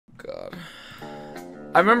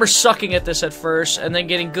I remember sucking at this at first, and then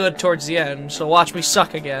getting good towards the end, so watch me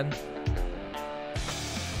suck again.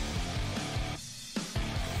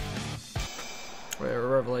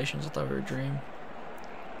 Revelations, I thought we were a dream.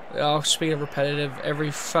 Oh, speaking of repetitive,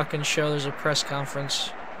 every fucking show there's a press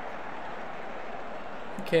conference.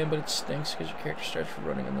 You can, but it stinks because your character starts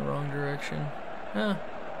running in the wrong direction. Huh.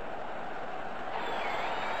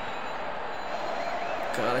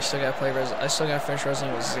 God, I still gotta play I still gotta finish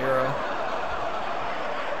Resident Evil 0.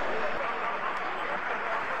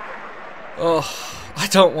 Oh, I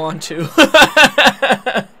don't want to.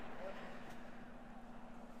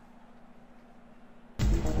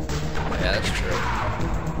 Yeah, that's true.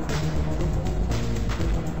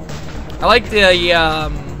 I like the, how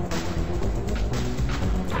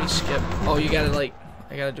do you skip? Oh, you gotta, like,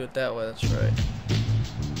 I gotta do it that way, that's right.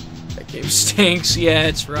 That game stinks, yeah,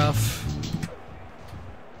 it's rough.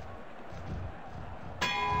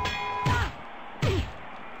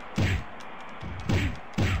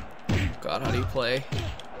 God, how do you play?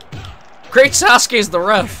 Great Sasuke's the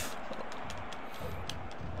ref!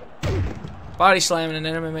 Body slamming in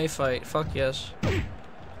an MMA fight. Fuck yes. I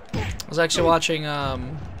was actually watching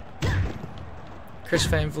Chris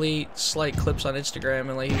Van Vliet's like clips on Instagram,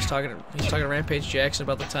 and like he was talking to Rampage Jackson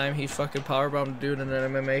about the time he fucking powerbombed a dude in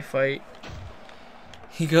an MMA fight.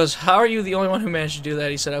 He goes, "How are you the only one who managed to do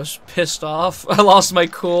that?" He said, "I was pissed off. I lost my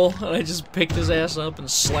cool, and I just picked his ass up and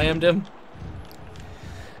slammed him."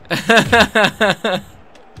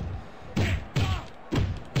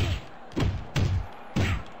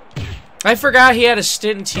 I forgot he had a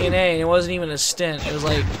stint in TNA, and it wasn't even a stint. It was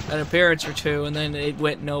like an appearance or two, and then it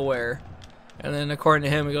went nowhere. And then according to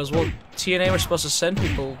him, he goes, "Well, TNA was supposed to send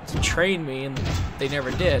people to train me, and they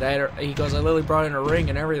never did." He goes, "I literally brought in a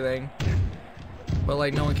ring and everything, but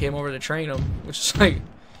like no one came over to train him," which is like,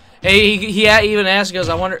 and he even asked, he goes,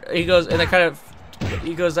 "I wonder," he goes, and that kind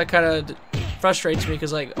of frustrates me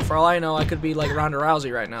because like for all I know, I could be like Ronda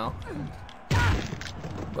Rousey right now,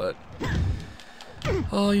 but.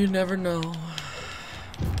 Oh, you never know.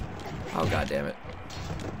 Oh, god damn it.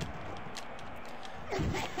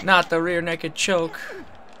 Not the rear naked choke.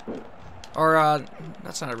 Or,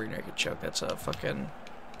 that's not a rear naked choke. That's a fucking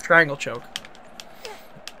triangle choke.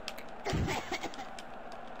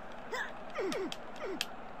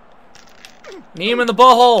 Knee him in the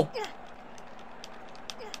butthole.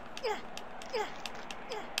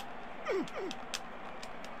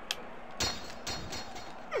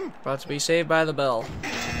 About to be saved by the bell.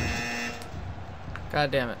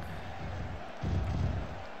 God damn it.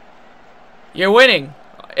 You're winning.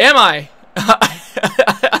 Am I?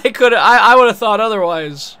 I would have thought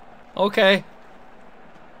otherwise. Okay.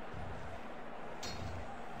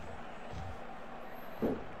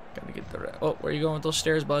 Gotta get the oh, where are you going with those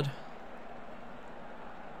stairs, bud?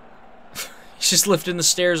 He's just lifting the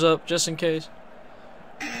stairs up just in case.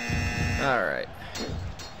 Alright.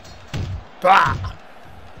 Bah!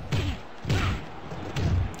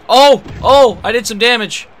 Oh! Oh! I did some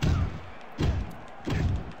damage.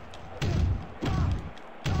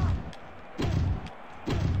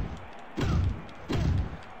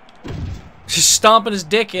 Just stomping his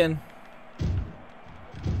dick in.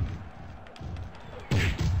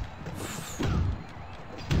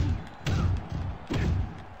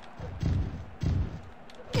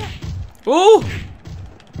 Ooh!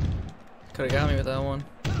 Could have got me with that one.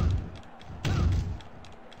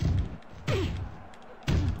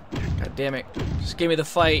 God damn it. Just give me the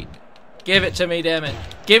fight. Give it to me, damn it.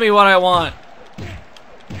 Give me what I want.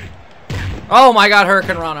 Oh my god,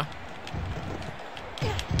 Hurricane Rana.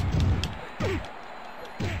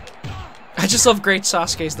 I just love Great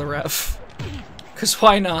Sasuke's the ref. Cause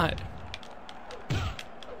why not?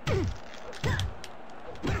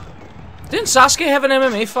 Didn't Sasuke have an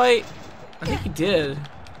MMA fight? I think he did.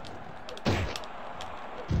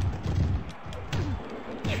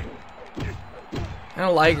 I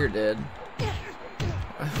know Liger did.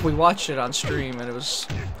 We watched it on stream and it was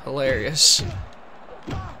hilarious.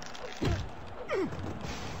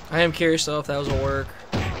 I am curious though if that was a work.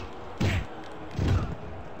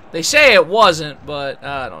 They say it wasn't, but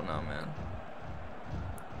I don't know, man.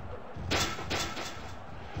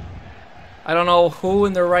 I don't know who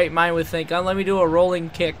in their right mind would think, oh, let me do a rolling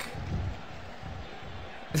kick.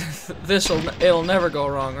 It'll never go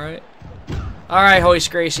wrong, right? Alright,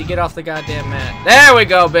 Hoist Gracie, get off the goddamn mat. There we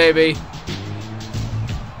go, baby!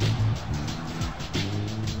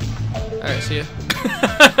 Alright, see ya.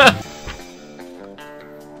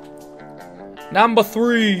 Number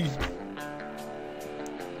 3!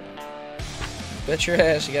 Bet your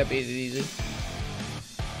ass you got beat it easy.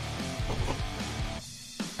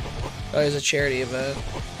 Oh, it's a charity event.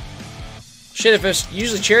 Shit, if it's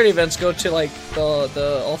usually charity events go to like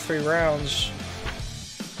the all 3 rounds.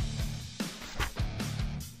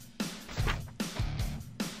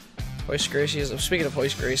 Hoist Gracie is. Speaking of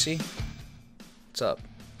Hoist Gracie, what's up?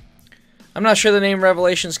 I'm not sure the name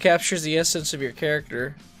Revelations captures the essence of your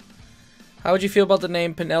character. How would you feel about the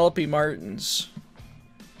name Penelope Martins?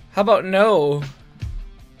 How about no?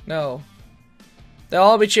 No. They'll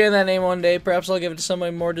all be chanting that name one day. Perhaps I'll give it to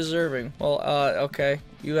somebody more deserving. Well, okay.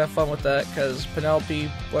 You have fun with that, because Penelope,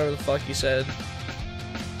 whatever the fuck you said.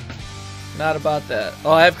 Not about that.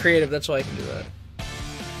 Oh, I have creative, that's why I can do that.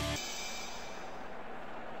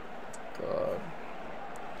 God.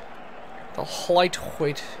 The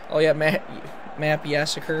Lightweight. Oh, yeah, Map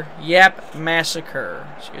Massacre. Yap Massacre.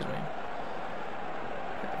 Excuse me.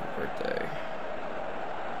 Happy birthday.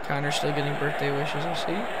 Connor's still getting birthday wishes, I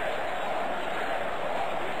see.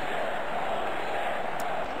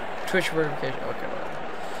 Twitch verification. Okay, whatever.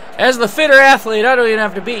 As the fitter athlete, I don't even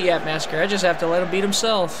have to beat Yap Massacre. I just have to let him beat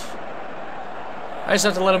himself. I just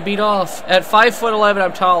have to let him beat off. At 5'11",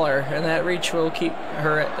 I'm taller, and that reach will keep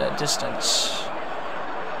her at that distance.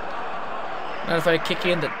 Not if I kick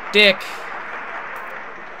you in the dick.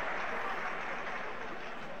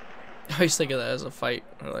 I always think of that as a fight.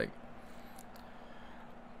 Or like,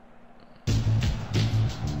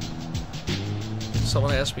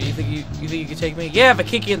 someone asked me, you think you can take me? Yeah, if I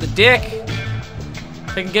kick you in the dick.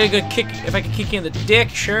 If I can get a good kick, if I can kick you in the dick,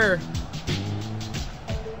 sure.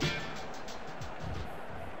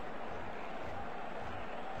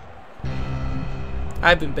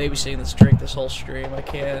 I've been babysitting this drink this whole stream. I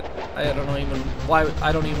can't. I don't know even why.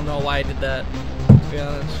 I don't even know why I did that. To be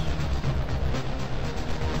honest.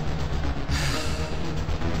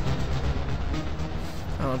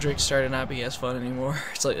 I don't know. Drinks started not be as fun anymore.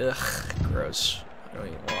 It's like ugh, gross. I don't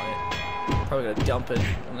even want it. I'm probably gonna dump it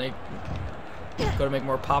when they go to make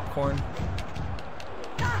more popcorn.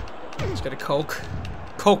 Let's get a Coke.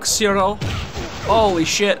 Coke Zero. Holy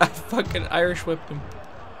shit! I fucking Irish whipped him.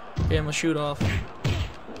 Gave him a shoot off.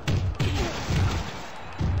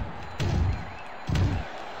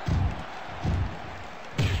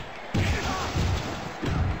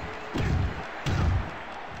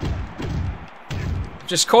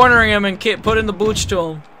 Just cornering him and putting the boots to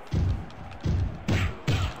him.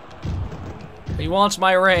 He wants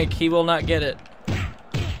my rank. He will not get it.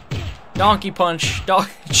 Donkey punch.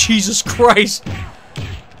 Jesus Christ.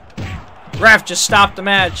 Ref, just stop the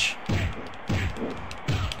match.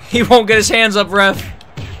 He won't get his hands up, ref.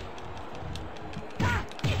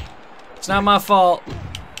 It's not my fault.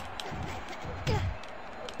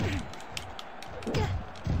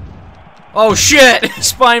 Oh shit!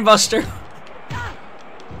 Spine buster.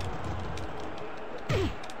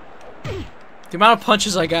 The amount of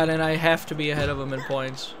punches I got in, I have to be ahead of him in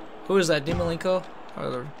points. Who is that? Dimilenko?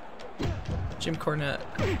 Or Jim Cornette?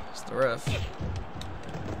 It's the ref.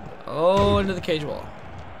 Oh, into the cage wall.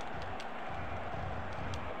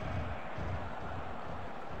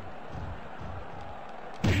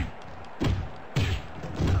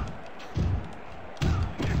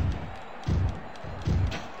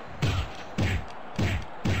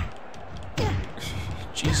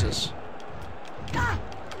 Jesus.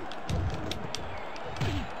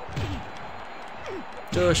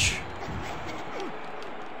 Dush.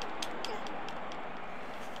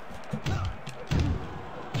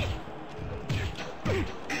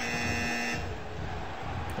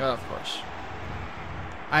 Oh, of course.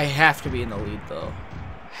 I have to be in the lead, though.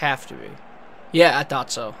 Have to be. Yeah, I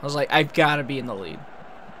thought so. I was like, I've got to be in the lead.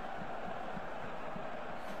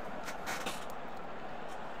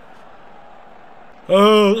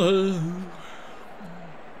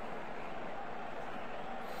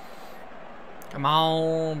 Come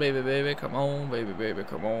on, baby, baby, come on, baby, baby,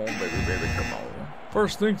 come on, baby, baby, come on.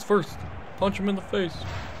 First things first, punch him in the face.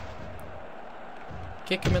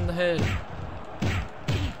 Kick him in the head.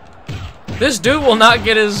 This dude will not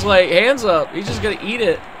get his, like, hands up. He's just gonna eat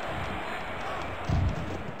it.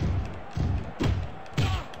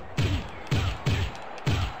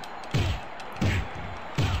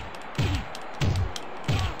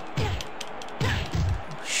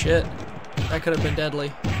 Shit. That could have been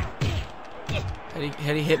deadly.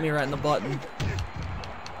 Had he hit me right in the button.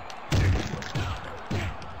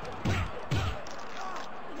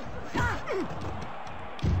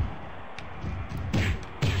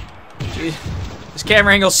 Gee, this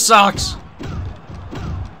camera angle sucks.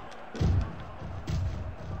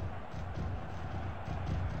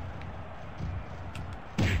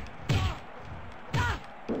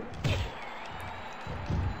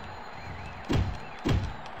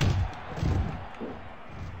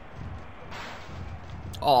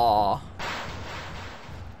 Aw.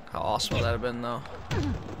 How awesome would that have been, though?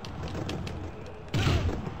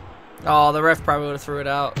 Oh, the ref probably would have threw it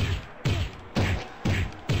out.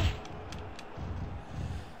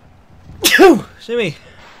 See me.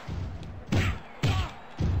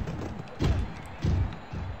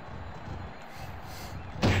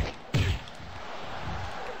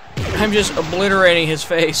 I'm just obliterating his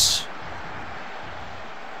face.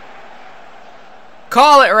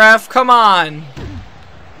 Call it, ref. Come on.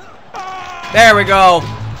 There we go.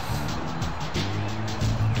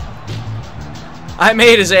 I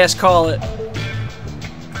made his ass call it.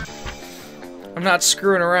 I'm not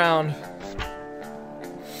screwing around.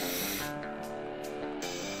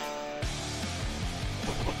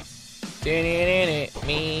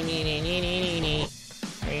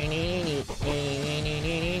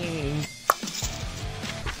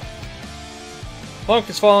 Punk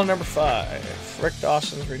has fallen number 5. Rick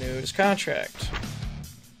Dawson's renewed his contract.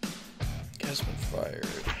 Guy's been fired.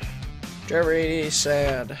 Trevor 80 is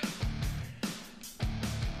sad.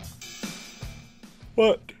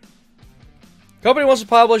 What? Company wants to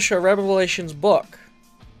publish a Revelations book.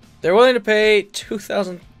 They're willing to pay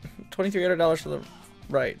 $2,300 for the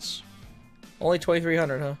rights. Only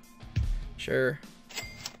 $2,300, huh? Sure.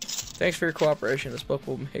 Thanks for your cooperation. This book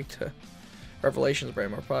will make the Revelations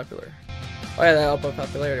brand more popular. Oh yeah, that'll help my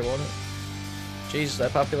popularity, won't it? Jesus,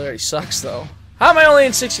 that popularity sucks, though. How am I only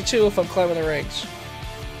in 62 if I'm climbing the ranks?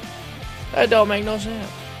 That don't make no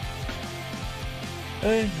sense.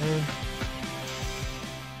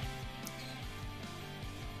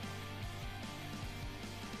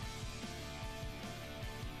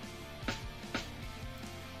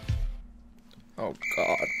 Oh,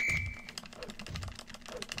 God.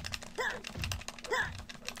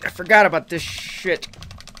 I forgot about this shit.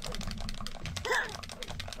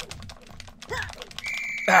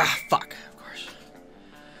 Ah, fuck. Of course.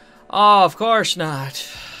 Oh, of course not.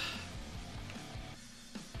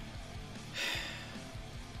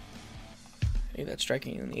 Hey, that's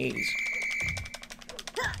striking in the 80s.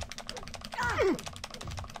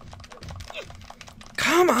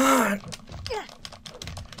 Come on!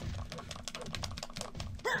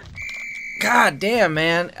 God damn,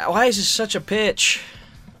 man. Why is this such a pitch?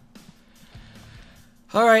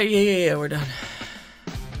 Alright, yeah, we're done.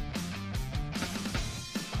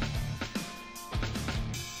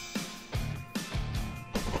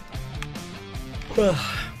 Ugh.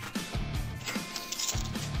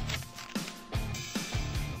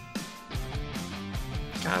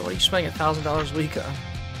 God, what are you spending $1,000 a week on?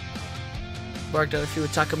 Barked out a few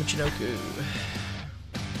with Taka Michinoku.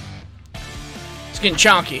 It's getting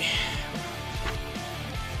chonky.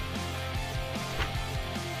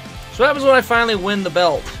 So what happens when I finally win the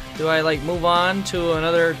belt? Do I, like, move on to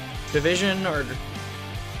another division, or... Well,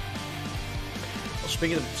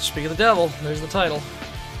 speak of the devil, there's the title.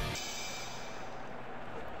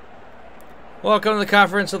 Welcome to the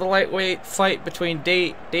conference of the lightweight fight between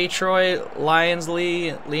Detroit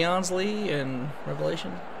Leonsley, and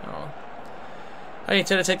Revelation. Oh. I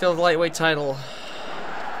intend to take the lightweight title.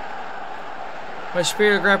 My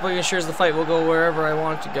superior grappling ensures the fight will go wherever I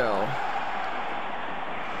want it to go.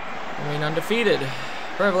 I mean, undefeated.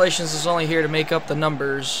 Revelations is only here to make up the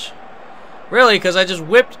numbers. Really, because I just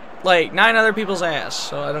whipped, like, 9 other people's ass.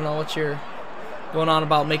 So I don't know what you're going on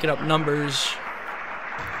about making up numbers.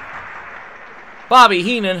 Bobby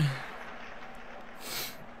Heenan.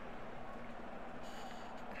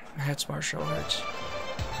 That's martial arts.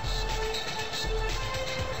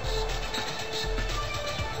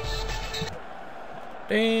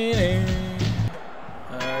 Alright,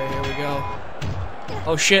 here we go.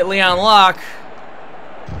 Oh shit, Leon Locke.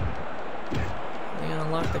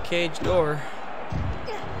 Leon locked the cage door.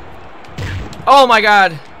 Oh my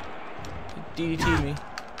god! He DDT'd me.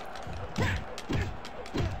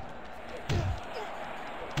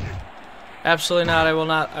 Absolutely not, I will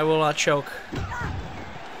not choke.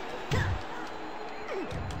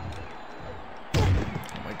 Oh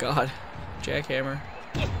my god. Jackhammer.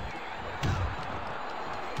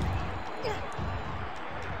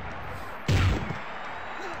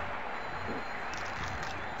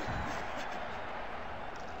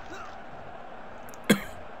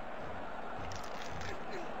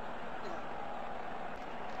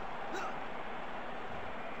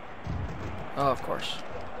 Oh, of course.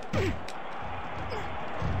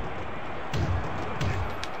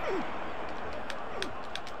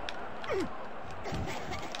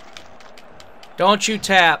 Don't you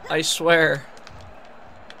tap, I swear.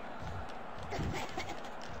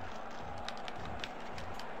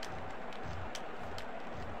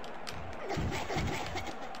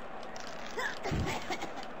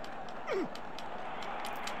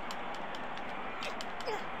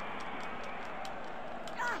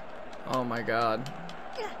 Oh my god.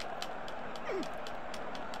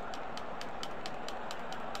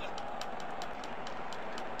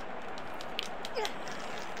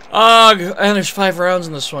 Ugh, and there's 5 rounds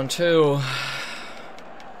in this one too.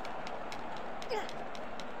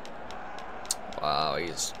 Wow,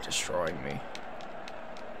 he's destroying me.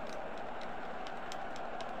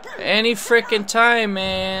 Any freaking time,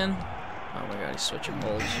 man. Oh my god, he's switching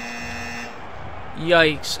holds.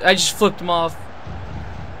 Yikes. I just flipped him off.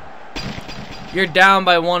 You're down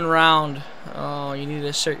by 1 round. Oh, you need to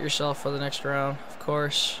assert yourself for the next round, of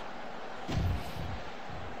course.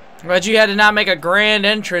 But you had to not make a grand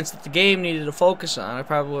entrance that the game needed to focus on. I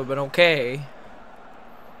probably would have been okay.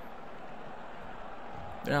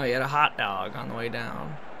 But no, you had a hot dog on the way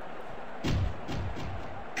down.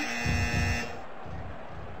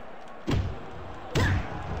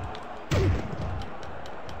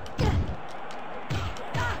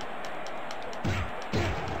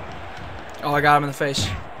 Oh, I got him in the face.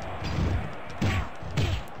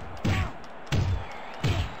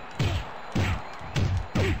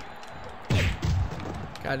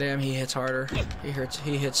 Goddamn, he hits harder.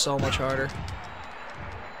 He hits so much harder.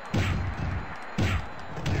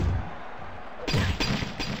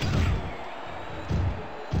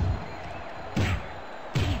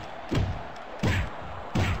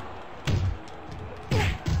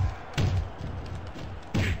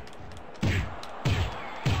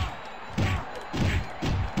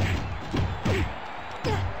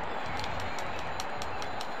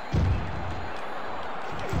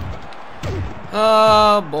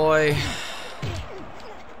 Oh boy.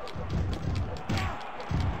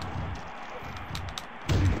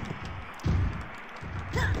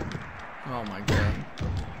 Oh my god.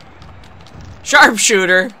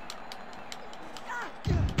 Sharpshooter.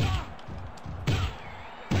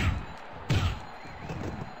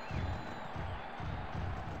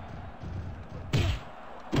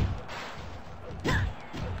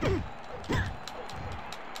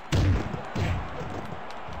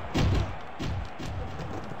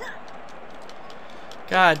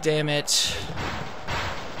 God damn it.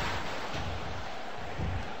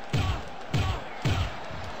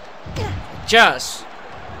 Just.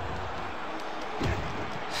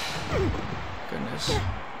 Goodness.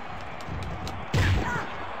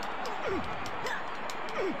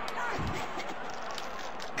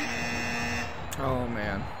 Oh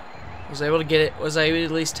man. Was I able to get it? Was I able to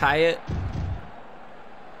at least tie it?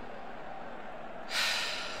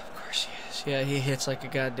 Of course he is. Yeah, he hits like a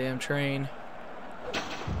goddamn train.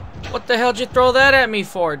 What the hell did you throw that at me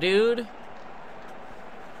for, dude?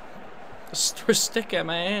 Throw a stick at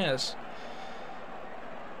my ass.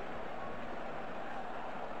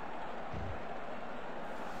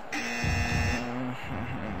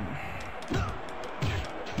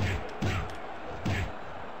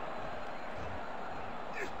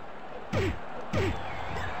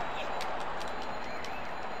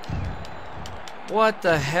 What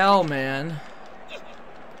the hell, man?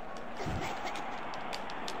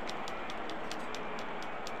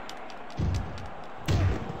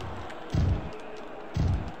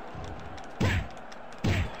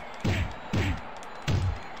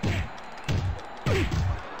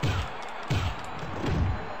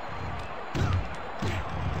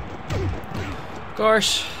 Of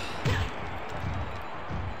course.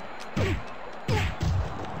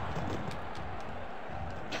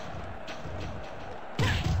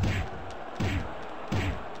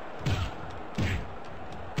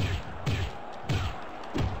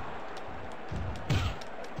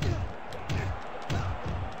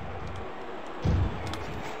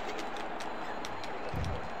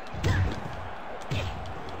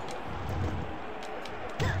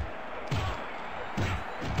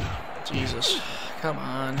 Jesus, come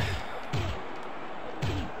on.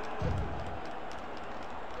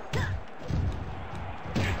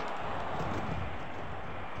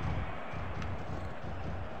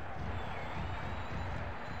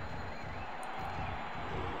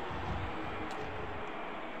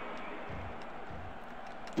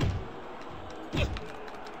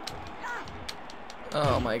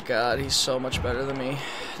 Oh my god, he's so much better than me.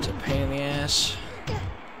 It's a pain in the ass.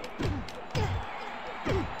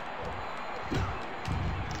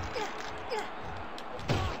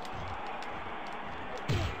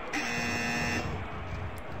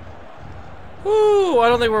 Woo, I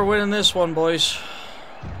don't think we're winning this one, boys.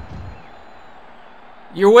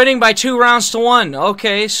 You're winning by 2 rounds to 1.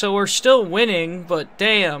 Okay, so we're still winning, but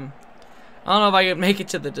damn. I don't know if I can make it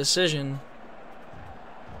to the decision.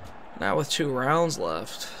 Not with 2 rounds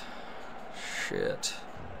left. Shit.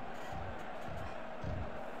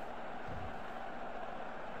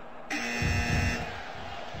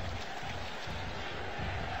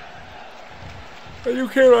 You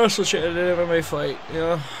can't wrestle shit in an MMA fight.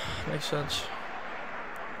 Yeah, makes sense.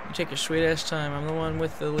 You take your sweet ass time. I'm the one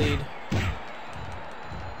with the lead.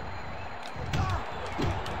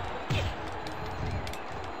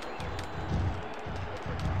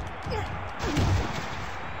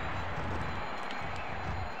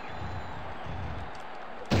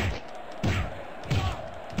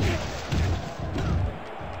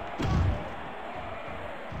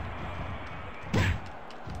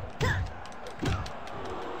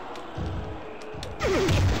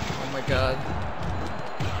 God.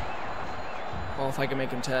 Oh, if I can make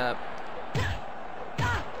him tap.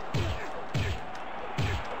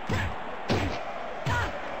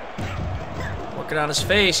 Working on his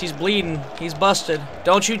face. He's bleeding. He's busted.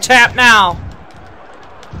 Don't you tap now!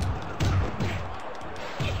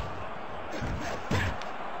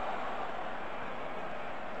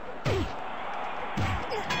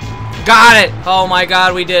 Got it! Oh my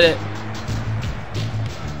God, we did it.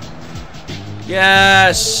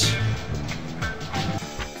 Yes!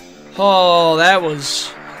 Oh, that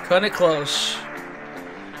was kinda close.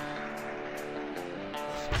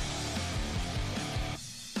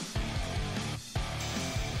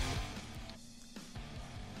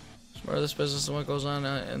 It's more of this business than what goes on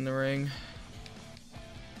in the ring.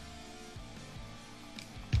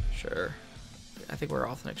 Sure. I think we're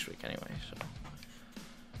off next week anyway, so.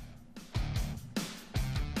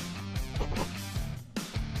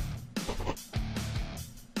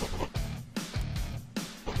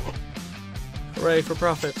 Hooray for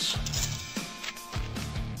profits.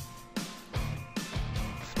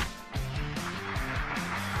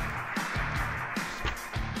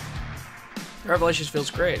 Revelations feels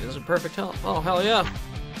great. It's a perfect help. Oh, hell yeah. What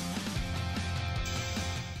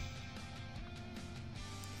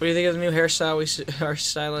do you think of the new hairstyle our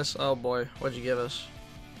stylist? Oh boy, what'd you give us?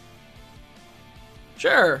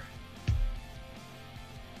 Sure.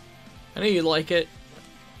 I knew you'd like it.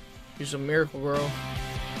 You're some miracle girl.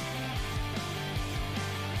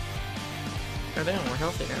 God damn, we're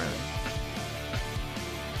healthy and everything.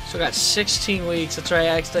 So got 16 weeks. That's right.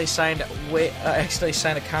 I accidentally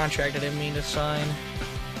signed a contract I didn't mean to sign.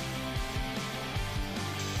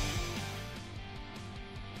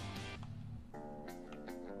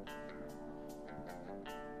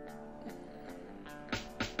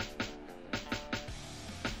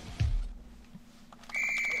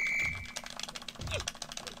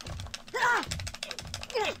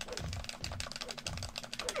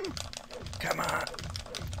 Come on.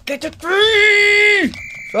 Get to 3!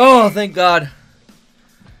 Oh, thank God.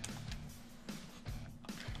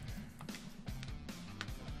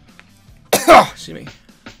 See me.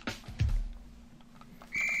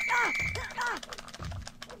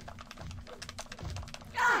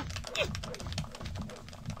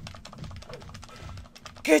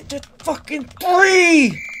 Get to fucking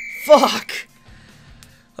 3! Fuck.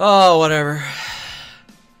 Oh, whatever.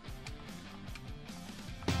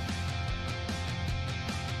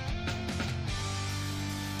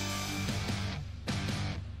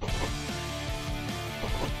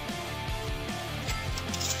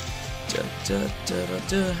 Da, da, da,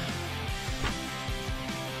 da.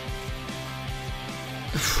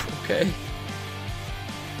 Okay.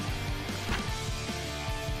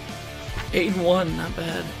 8-1, not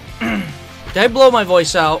bad. Did I blow my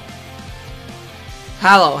voice out?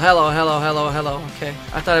 Hello, hello, hello, hello, hello. Okay,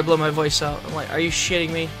 I thought I blew my voice out. I'm like, are you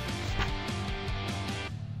shitting me?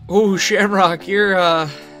 Ooh, Shamrock, you're well,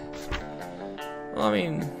 I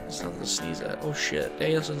mean, it's nothing to sneeze at. Oh shit,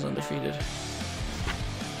 Danielson's undefeated.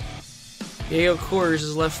 Diego Coors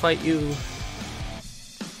is left fight you.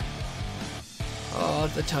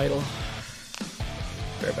 Oh, the title.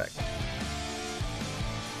 Be right back.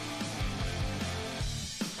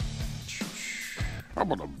 I'm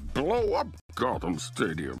gonna blow up Gotham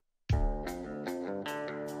Stadium. Sorry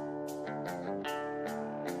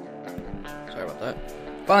about that.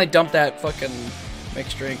 Finally dumped that fucking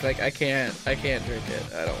mixed drink. Like I can't drink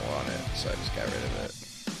it. I don't want it, so I just got rid of it.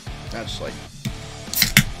 Not just like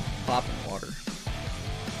popping water.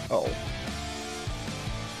 Uh oh.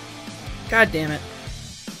 God damn it.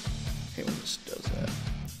 I hate when this does that.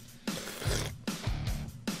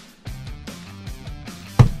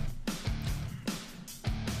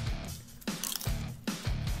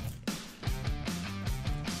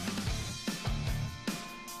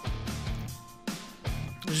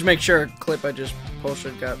 Just make sure a clip I just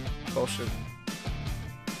posted got posted.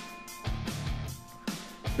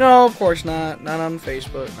 No, of course not. Not on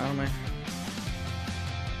Facebook. Not on my...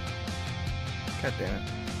 God damn it.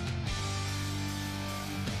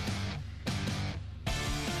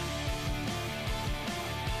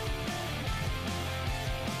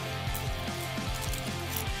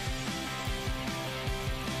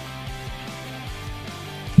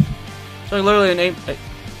 It's like literally an 8.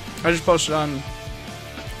 I just posted on.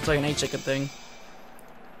 It's like an 8-second thing.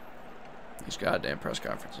 These goddamn press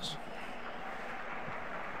conferences.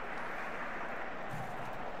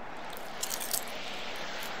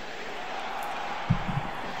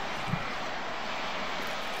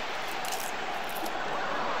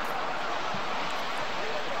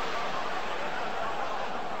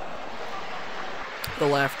 The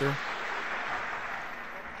laughter.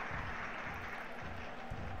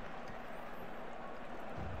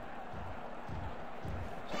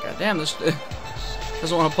 God damn, this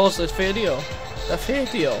doesn't want to post this video. The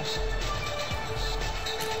video.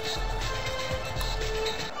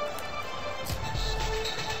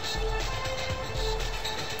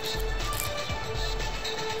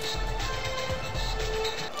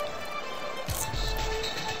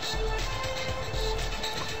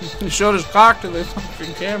 He showed his cock to the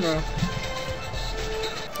fucking camera.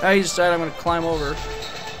 Now he decided I'm gonna climb over.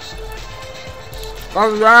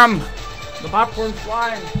 God damn! The popcorn's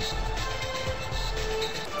flying.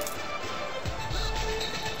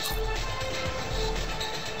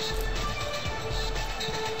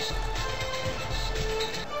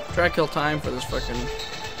 Try to kill time for this fucking.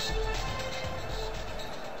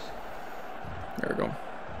 There we go.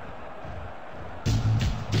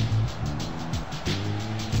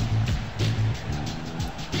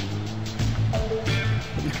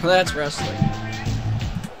 That's wrestling.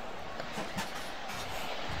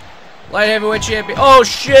 Light heavyweight champion. Oh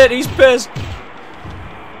shit, he's pissed.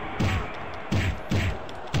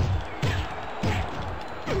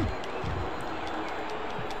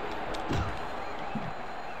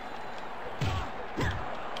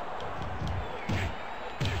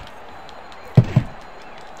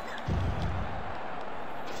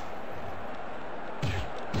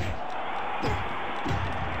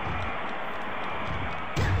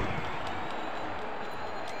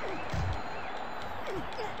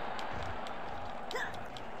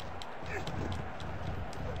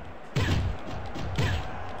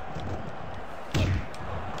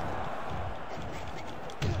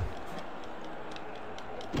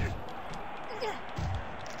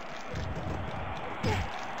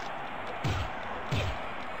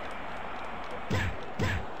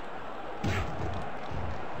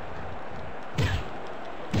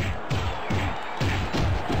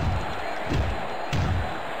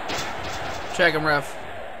 Check him, ref.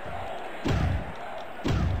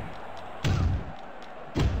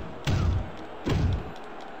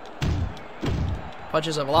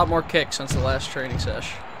 Punches have a lot more kicks since the last training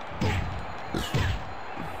sesh. See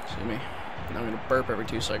me. Now I'm gonna burp every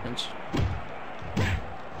 2 seconds.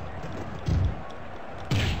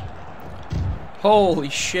 Holy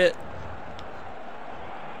shit.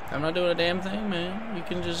 I'm not doing a damn thing, man. You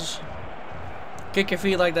can just kick your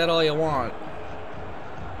feet like that all you want.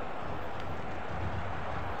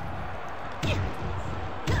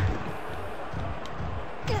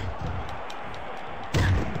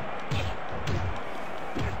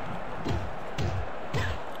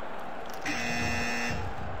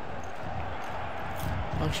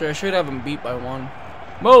 Actually, I should have him beat by 1.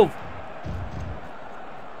 Move!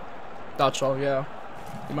 Thought so, yeah.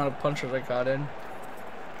 The amount of punches I got in.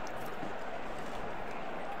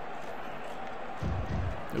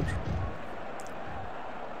 Oops.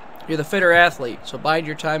 You're the fitter athlete, so bide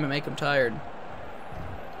your time and make him tired.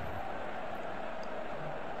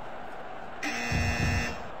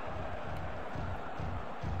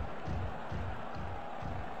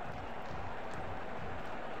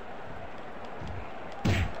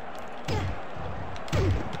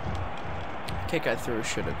 Kick I threw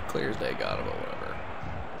should have clear as day got him, but whatever.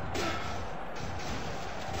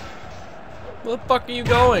 Where the fuck are you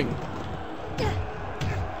going?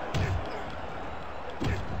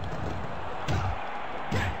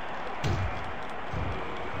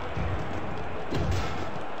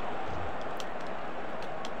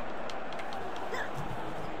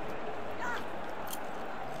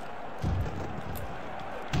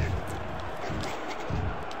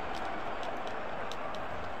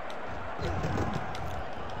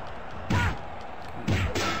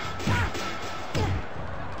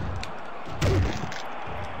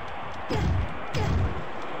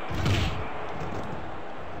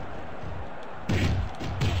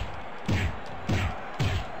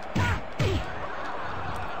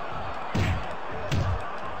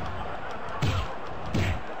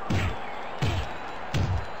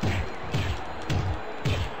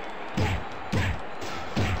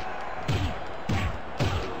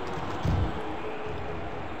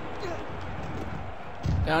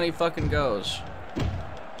 Down he fucking goes.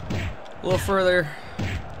 A little further.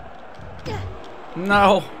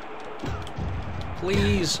 No.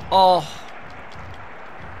 Please. Oh.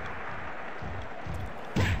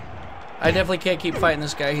 I definitely can't keep fighting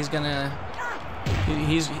this guy. He's gonna...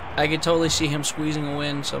 I could totally see him squeezing a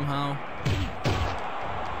win somehow.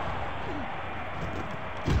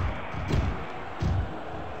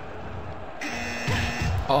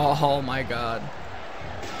 Oh my god.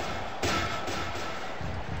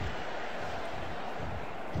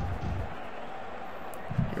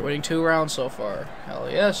 You're winning 2 rounds so far. Hell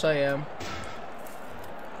yes, I am.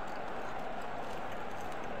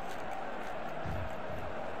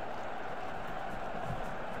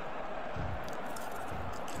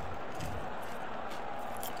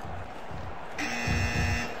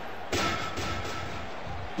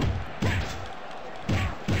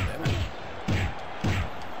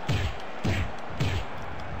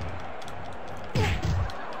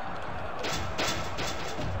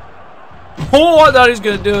 Oh, I thought he was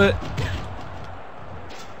gonna do it.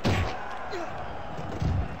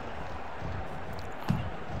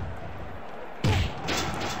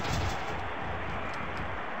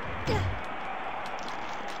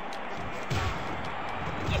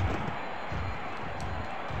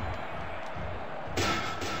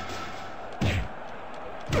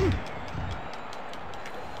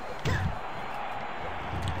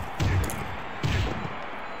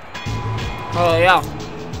 Oh yeah.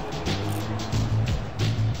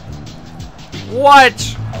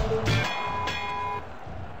 What?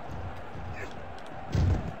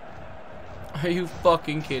 Are you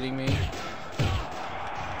fucking kidding me?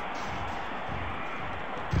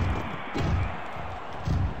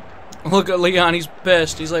 Look at Leon, he's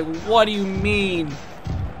pissed. He's like, what do you mean?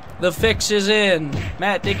 The fix is in.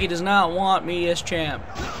 Matt Dickey does not want me as champ.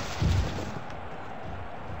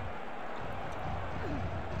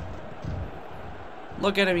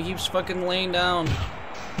 Look at him, he keeps fucking laying down.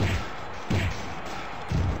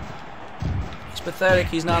 He's pathetic,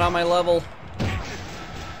 he's not on my level.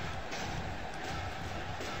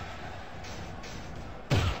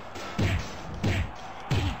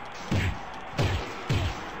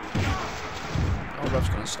 Oh, ref's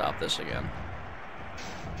gonna stop this again.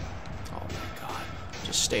 Oh my god.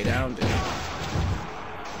 Just stay down, dude.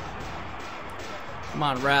 Come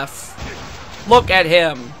on, ref. Look at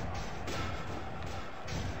him.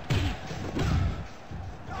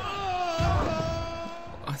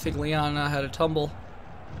 I think Leon had a tumble.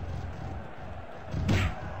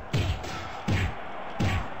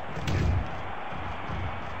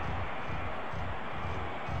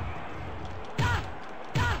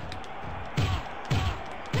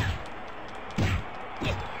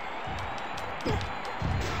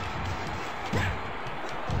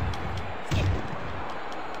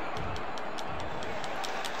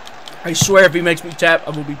 I swear if he makes me tap,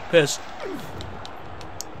 I'm gonna be pissed.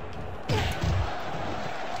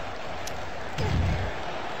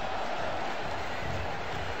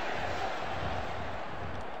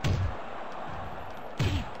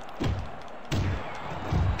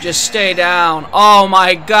 Just stay down. Oh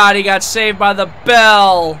my god, he got saved by the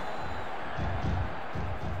bell.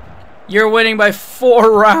 You're winning by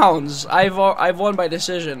 4 rounds. I've won by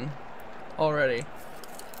decision already.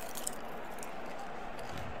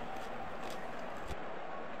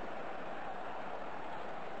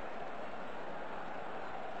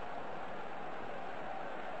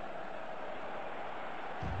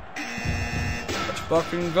 Let's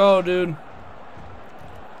fucking go, dude.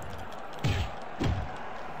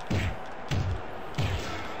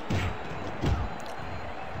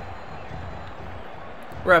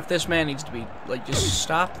 Ref, this man needs to be, like, just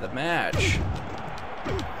stop the match.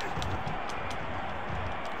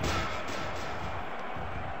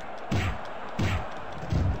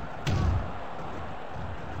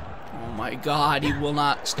 Oh my god, he will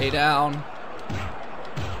not stay down.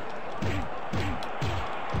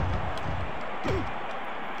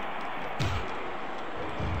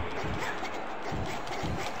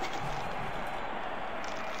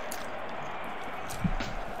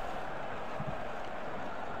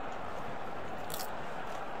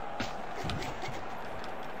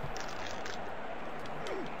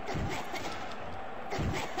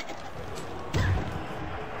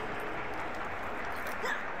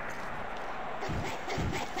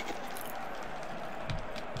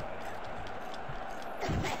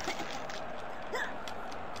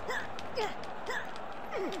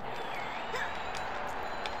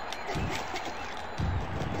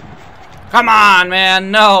 Come on, man,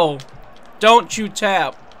 no! Don't you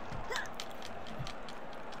tap.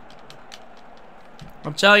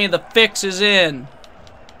 I'm telling you, the fix is in.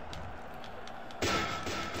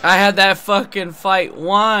 I had that fucking fight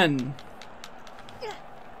won.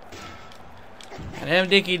 And M.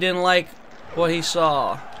 Dickey didn't like what he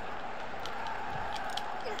saw.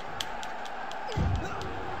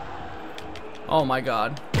 Oh my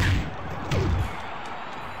god.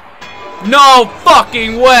 No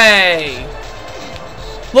fucking way!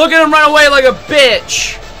 Look at him run away like a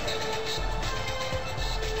bitch!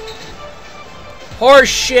 Horse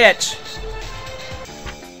shit!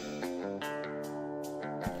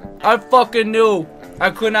 I fucking knew I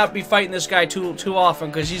could not be fighting this guy too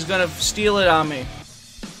often because he's gonna steal it on me.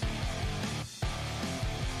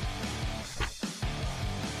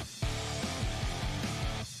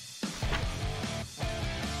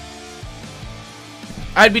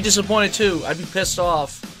 I'd be disappointed too. I'd be pissed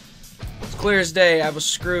off. It's clear as day. I was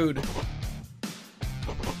screwed.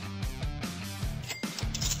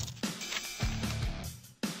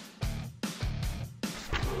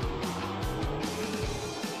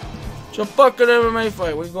 It's a fucking MMA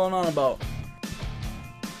fight. What are you going on about?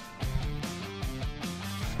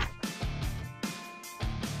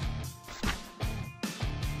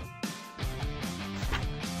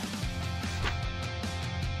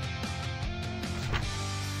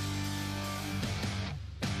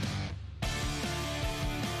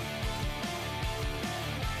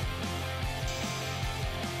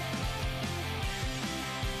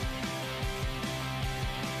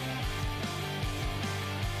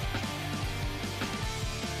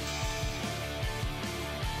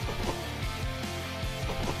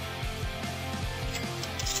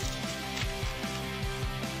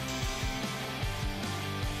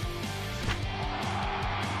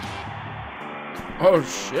 Oh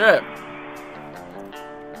shit.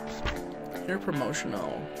 You're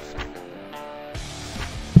promotional.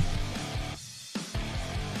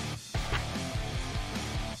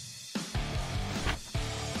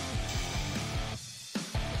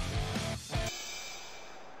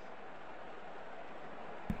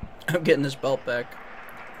 I'm getting this belt back.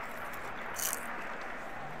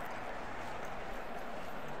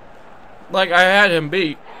 Like I had him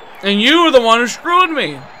beat. And you were the one who screwed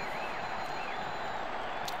me.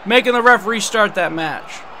 Making the ref restart that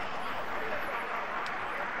match.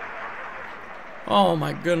 Oh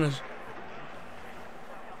my goodness.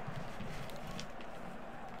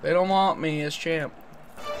 They don't want me as champ.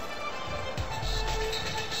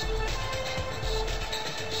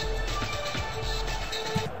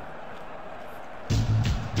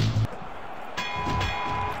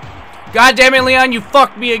 God damn it, Leon, you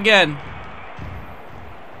fucked me again.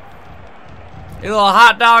 You little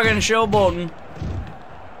hot dog and showboating.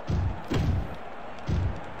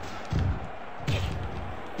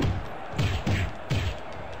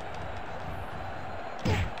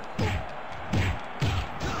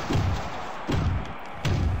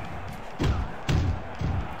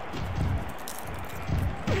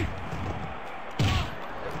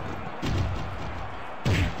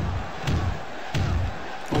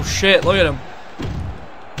 Oh shit, look at him.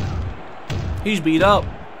 He's beat up.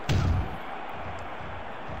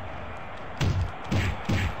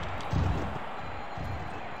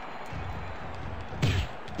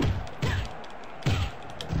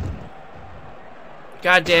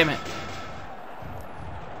 God damn it.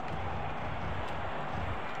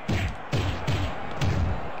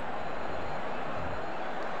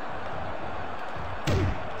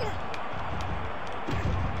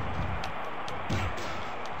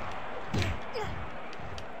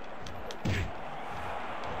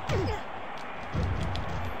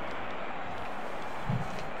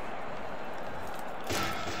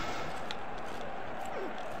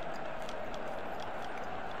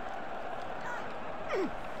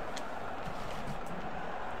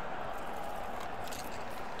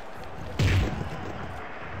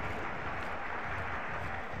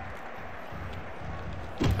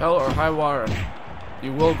 Hell or high water,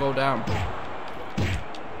 you will go down.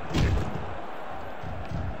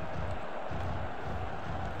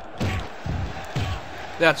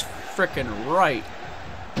 That's frickin' right.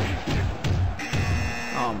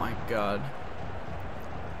 Oh my god.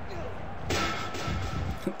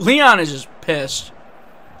 Leon is just pissed.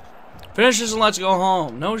 Finish this and let's go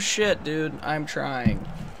home. No shit, dude. I'm trying.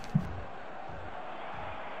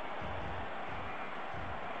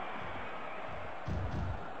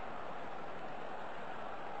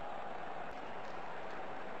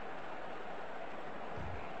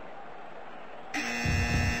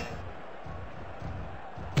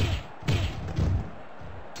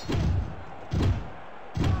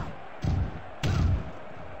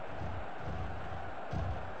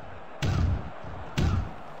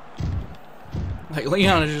 Like,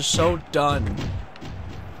 Leon is just so done.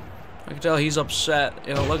 I can tell he's upset.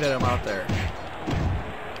 You know, look at him out there.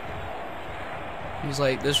 He's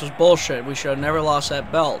like, this was bullshit. We should have never lost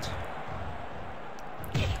that belt.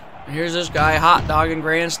 And here's this guy hot dogging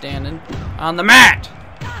grandstanding on the mat.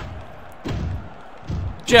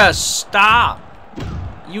 Just stop.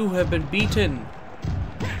 You have been beaten.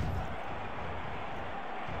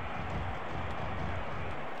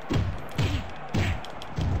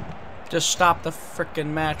 Just stop the frickin'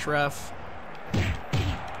 match, ref.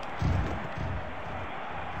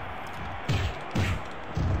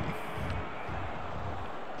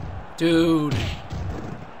 Dude.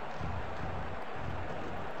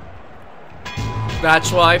 That's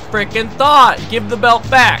what I frickin' thought. Give the belt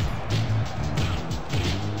back.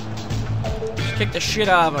 Just kick the shit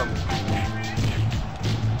out of him.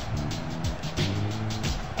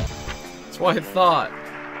 That's what I thought.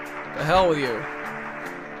 The hell with you.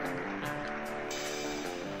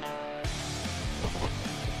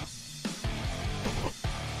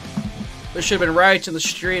 There should have been riots in the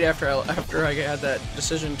street after I had that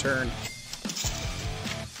decision turned.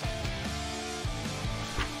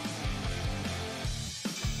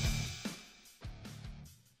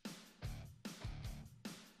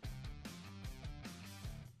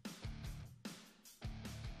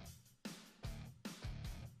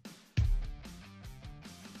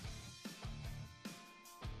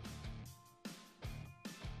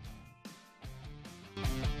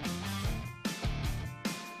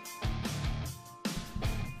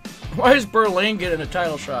 Why is Berlin getting a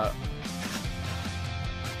title shot?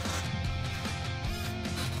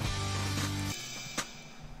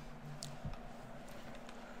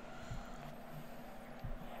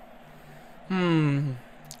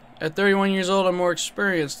 At 31 years old, I'm more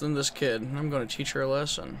experienced than this kid. I'm going to teach her a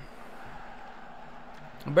lesson.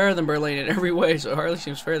 I'm better than Berlin in every way, so it hardly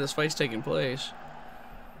seems fair this fight's taking place.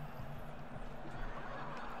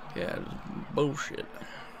 Yeah, bullshit.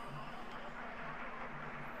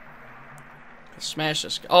 Smash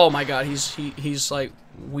this guy. Oh my god, he's like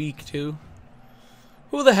weak too.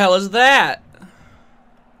 Who the hell is that?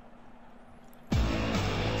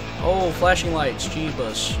 Oh, flashing lights,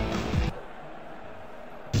 jeebus.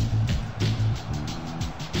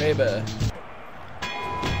 Baby.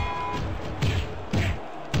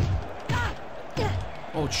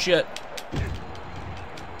 Oh shit.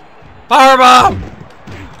 Powerbomb!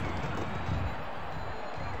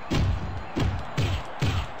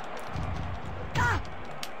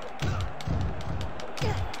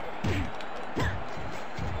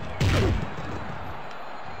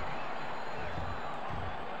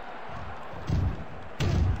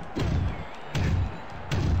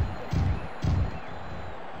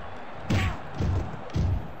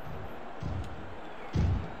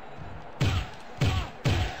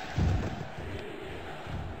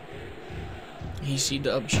 EC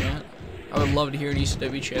dub chant. I would love to hear an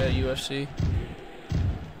ECW chant at UFC.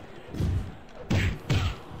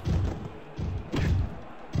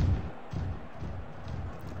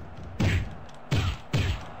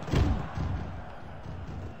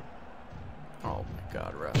 Oh my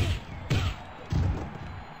god, ref.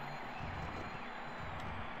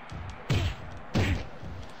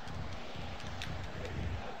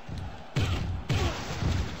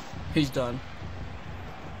 He's done.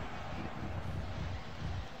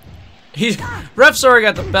 Ref's already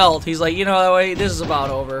got the belt. He's like, you know, wait, this is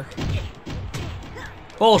about over.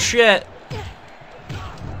 Bullshit.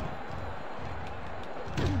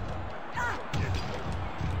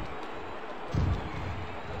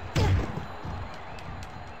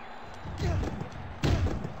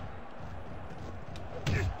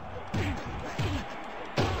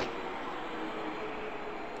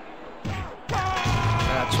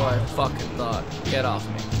 That's what I fucking thought. Get off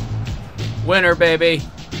me. Winner, baby.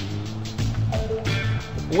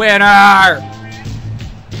 Winner!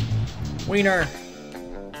 Wiener.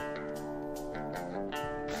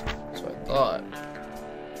 That's what I thought.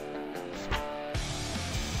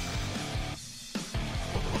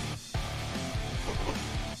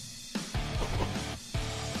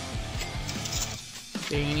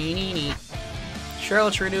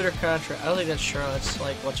 Charlotte's renewed her contract. I don't think that's Charlotte's,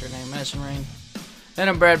 like, what's her name? Madison Rain.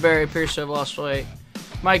 Then Bradbury appears to have lost weight.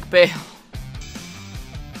 Mike Bale.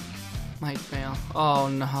 Mike Bale. Oh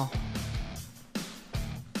no.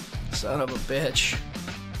 Son of a bitch.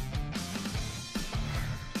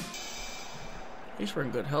 He's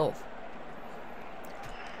in good health.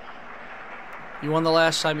 You won the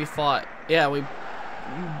last time you fought. Yeah, we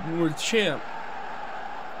were champ.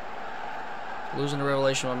 Losing to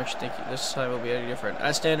Revelation will make you think this time will be any different.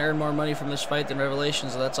 I stand to earn more money from this fight than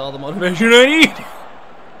Revelation, so that's all the motivation I need.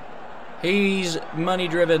 He's money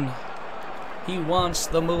driven. He wants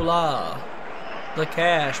the moolah. The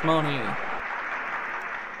cash money.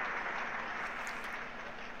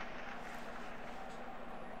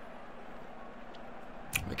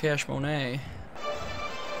 The cash money.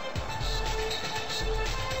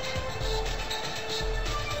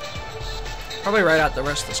 Probably write out the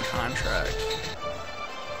rest of this contract.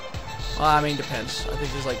 Well, I mean, depends. I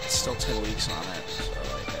think there's like still 10 weeks on it. So,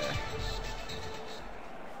 yeah.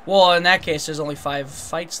 Well, in that case, there's only 5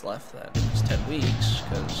 fights left then. It's 10 weeks,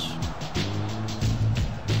 because...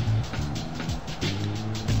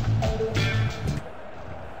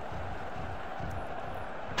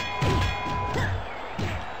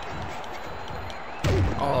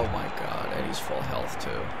 Oh my god, and he's full health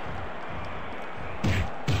too.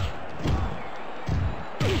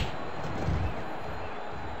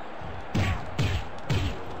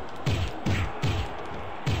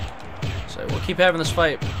 So we'll keep having this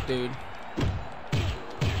fight, dude.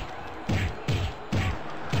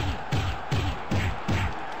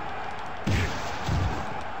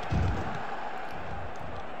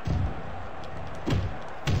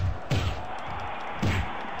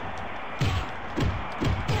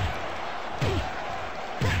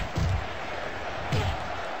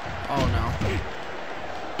 Oh no.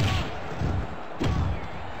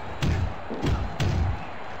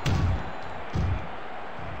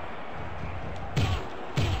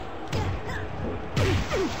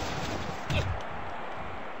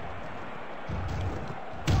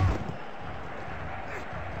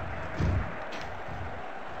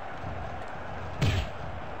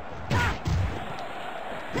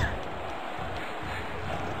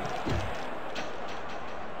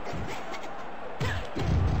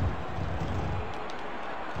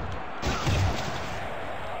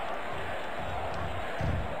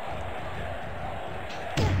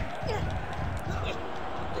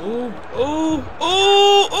 Ooh, ooh,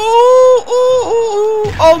 ooh, ooh, ooh,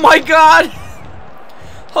 ooh. Oh my god!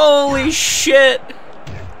 Holy shit!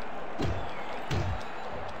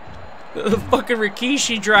 The fucking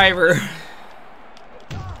Rikishi driver.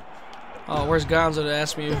 Oh, where's Gonzo to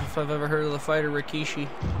ask me if I've ever heard of the fighter Rikishi?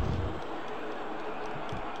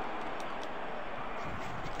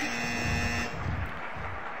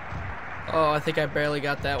 Oh, I think I barely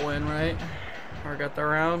got that win, right? Or got the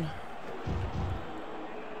round?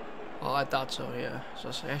 Oh, I thought so, yeah. So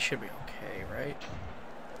I should be okay, right?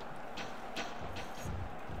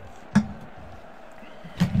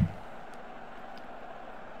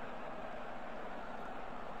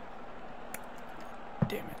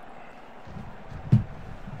 Damn it.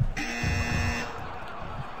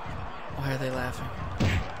 Why are they laughing?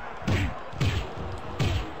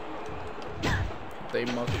 They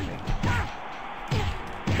mugged me.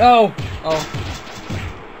 No! Oh.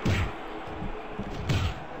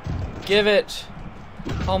 Give it!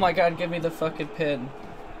 Oh my god, give me the fucking pin.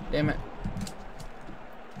 Damn it.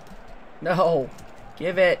 No!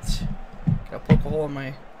 Give it! Gotta poke a hole in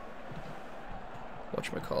my...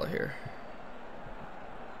 whatchamacallit here.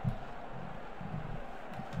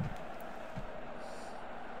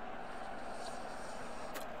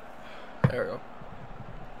 There we go.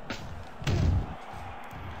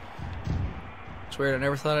 It's weird, I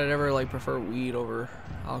never thought I'd ever like prefer weed over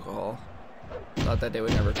alcohol. Thought that day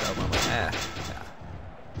would never come. I'm like, ah, yeah.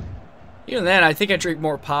 Even then, I think I drink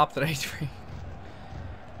more pop than I drink.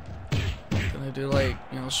 Than I do like,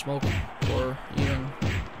 you know, smoke or even.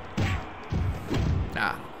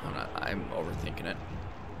 Nah, I'm overthinking it.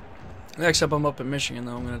 Next up, I'm up in Michigan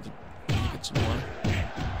though. I'm gonna have to get some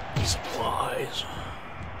more supplies.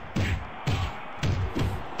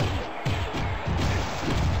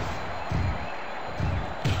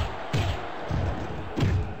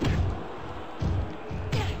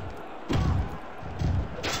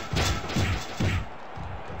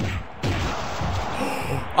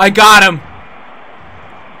 I got him!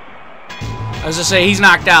 I was gonna say, he's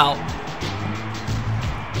knocked out.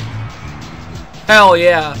 Hell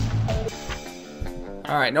yeah.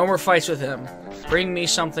 Alright, no more fights with him. Bring me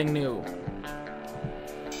something new.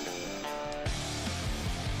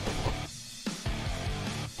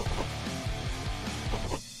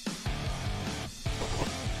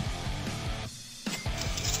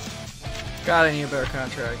 God, I need a better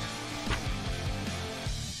contract.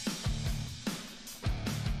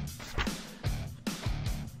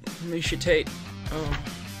 Misha Tate. Oh,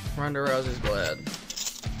 Ronda Rousey's glad.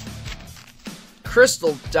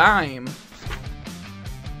 Crystal Dime.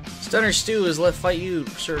 Stunner Stu has left Fight You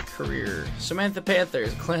for her career. Samantha Panther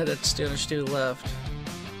is glad that Stunner Stu left.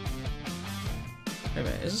 Wait a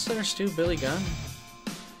minute, isn't Stunner Stu Billy Gunn?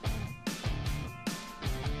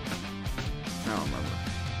 I don't remember.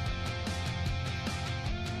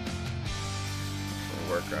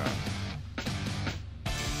 We'll work on.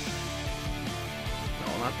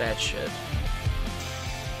 Not that shit.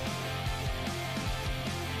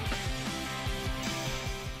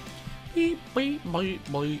 Beep, beep,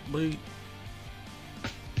 beep, beep, beep.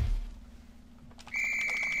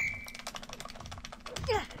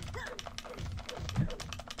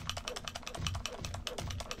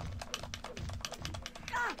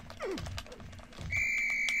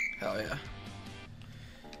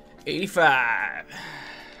 85.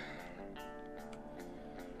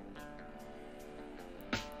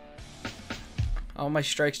 I want my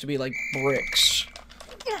strikes to be like bricks.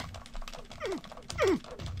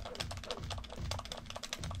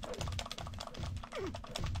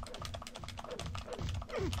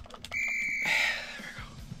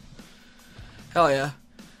 Hell yeah.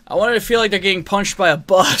 I wanted to feel like they're getting punched by a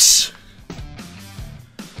bus.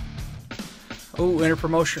 Ooh,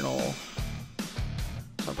 interpromotional.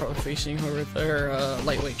 So I'm probably facing whoever their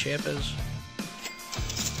lightweight champ is.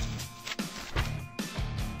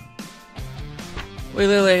 We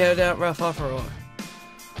literally had that rough off for a while.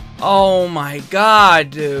 Oh my god,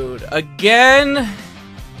 dude. Again?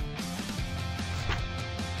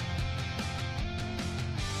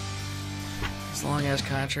 These long ass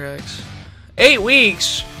contracts. 8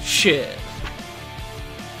 weeks? Shit.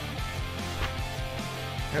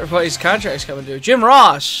 Everybody's contracts coming due. Jim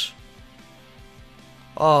Ross!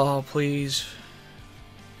 Oh, please.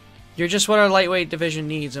 You're just what our lightweight division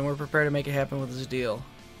needs, and we're prepared to make it happen with this deal.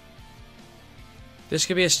 This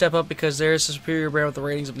could be a step up because there is a superior brand with the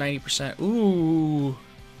ratings of 90%. Ooh.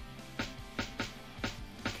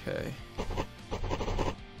 Okay.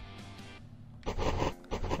 I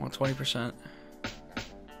want 20%.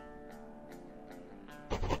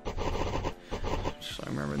 Just so I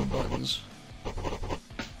remember the buttons.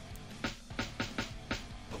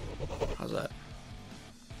 How's that?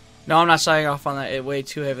 No, I'm not signing off on that. It way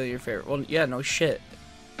too heavily your favorite. Well, yeah, no shit.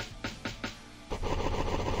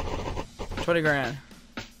 20 grand.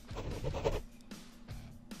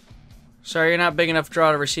 Sorry, you're not big enough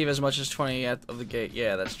draw to receive as much as 20 at of the gate.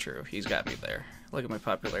 Yeah, that's true. He's got me there. Look at my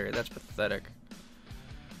popularity. That's pathetic.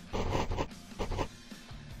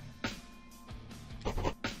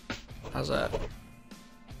 How's that?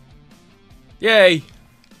 Yay!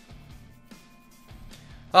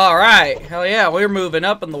 Alright. Hell yeah, we're moving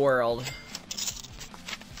up in the world.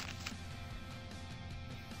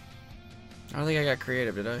 I don't think I got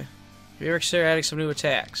creative, did I? Have you ever considered adding some new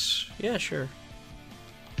attacks? Yeah, sure.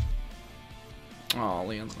 Oh,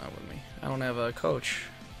 Leon's not with me. I don't have a coach.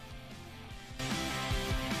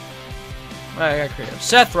 I got creative.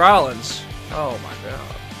 Seth Rollins. Oh my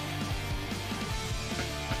god.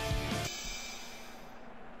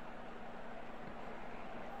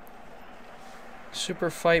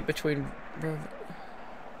 Super fight between...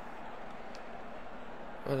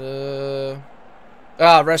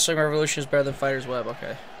 Wrestling Revolution is better than Fighters Web.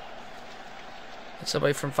 Okay.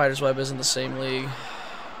 Somebody from Fighters Web is in the same league.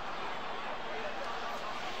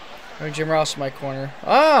 Jim Ross in my corner.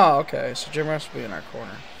 Oh, okay. So Jim Ross will be in our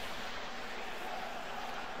corner.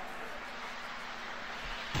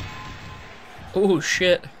 Oh,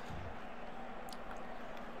 shit.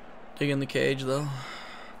 Dig in the cage, though.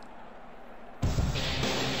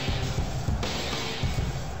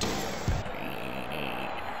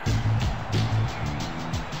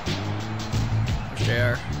 Where's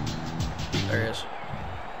JR? There he is.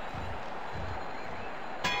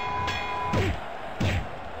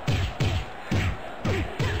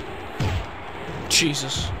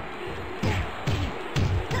 Jesus.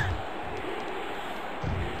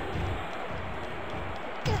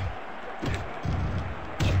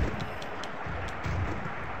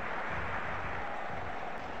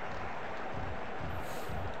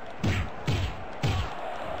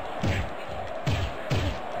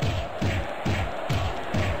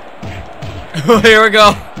 Here we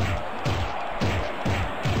go.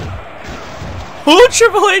 Oh,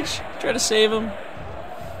 Triple H! Try to save him.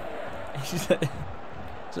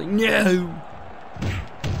 It's like, no!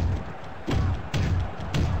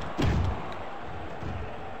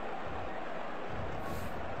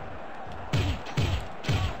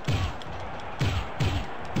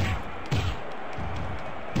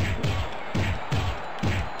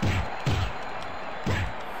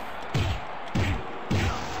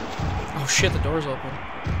 Oh shit, the door's open.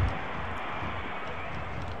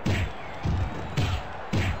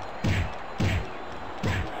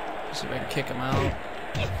 See if I can kick him out.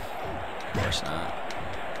 Of course not.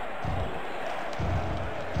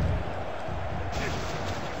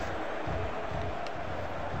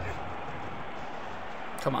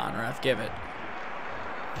 Come on, ref, give it.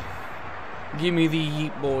 Give me the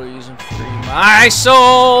Yeet Boys and free my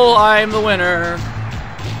soul. I'm the winner.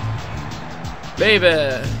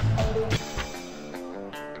 Baby.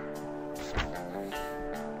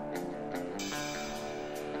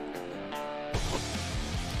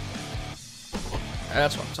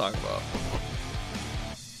 That's what I'm talking about.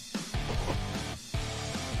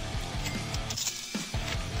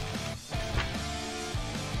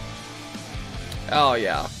 Oh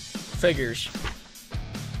yeah, figures.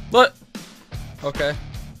 But okay,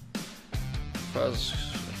 Press.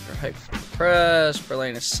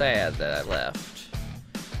 Berlin is sad that I left.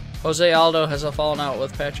 Jose Aldo has a fallen out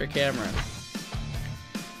with Patrick Cameron.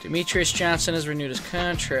 Demetrius Johnson has renewed his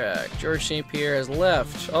contract. George St. Pierre has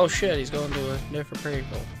left. Oh shit, he's going to a different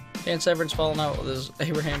people. Dan Severn's fallen out with his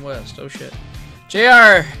Abraham West. Oh shit.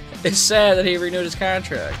 JR is sad that he renewed his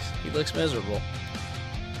contract. He looks miserable.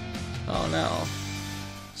 Oh no.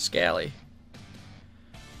 Scally.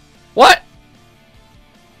 What?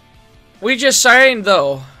 We just signed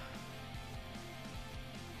though.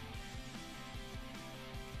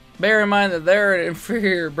 Bear in mind that they're an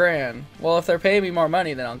inferior brand. Well, if they're paying me more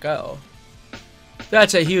money, then I'll go.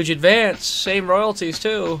 That's a huge advance. Same royalties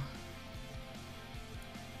too.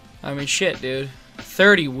 I mean, shit, dude.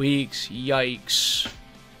 30 weeks. Yikes.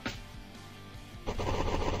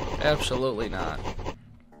 Absolutely not.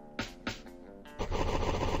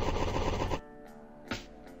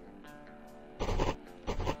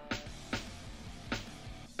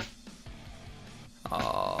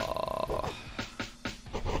 Oh.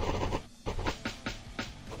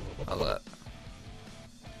 How's that?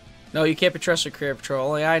 No, you can't be trusted, Career Patrol.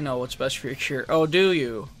 Only I know what's best for your cure. Oh, do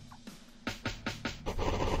you?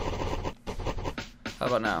 How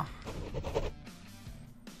about now?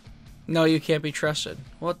 No, you can't be trusted.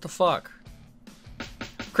 What the fuck?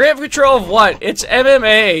 Cramp control of what? It's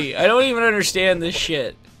MMA. I don't even understand this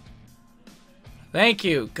shit. Thank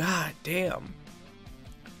you. God damn.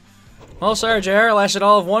 Well, sorry, JR. Lasted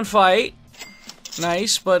all of one fight.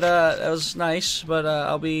 Nice, but that was nice. But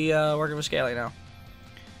I'll be working with Scally now.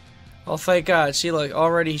 Oh, thank God. See, look,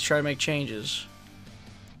 already he's trying to make changes.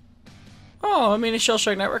 Oh, I mean, it's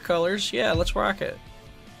Shellshock Network colors. Yeah, let's rock it.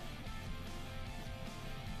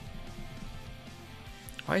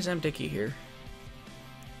 Why is M. Dickey here?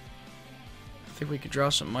 I think we could draw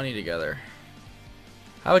some money together.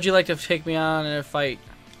 How would you like to take me on in a fight?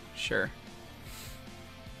 Sure.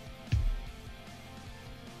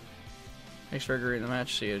 Thanks for agreeing to the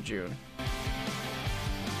match. See you in June.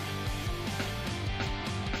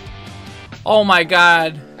 Oh my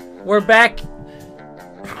God. We're back.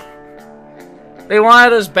 They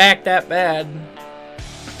wanted us back that bad.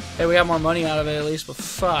 Hey, we got more money out of it at least, but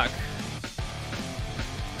fuck.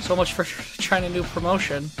 So much for trying to do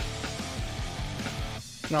promotion.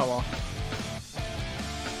 No, well.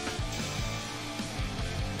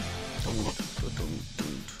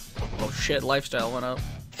 Oh shit, lifestyle went up.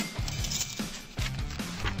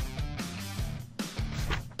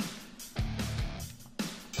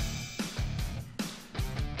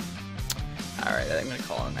 Alright, I think I'm gonna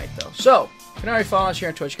call it a night though. So, if you don't already follow us here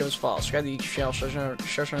on Twitch, give us a follow. Subscribe to the channel,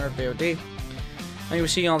 Shellshock VOD. And we will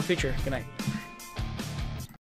see you all in the future. Good night.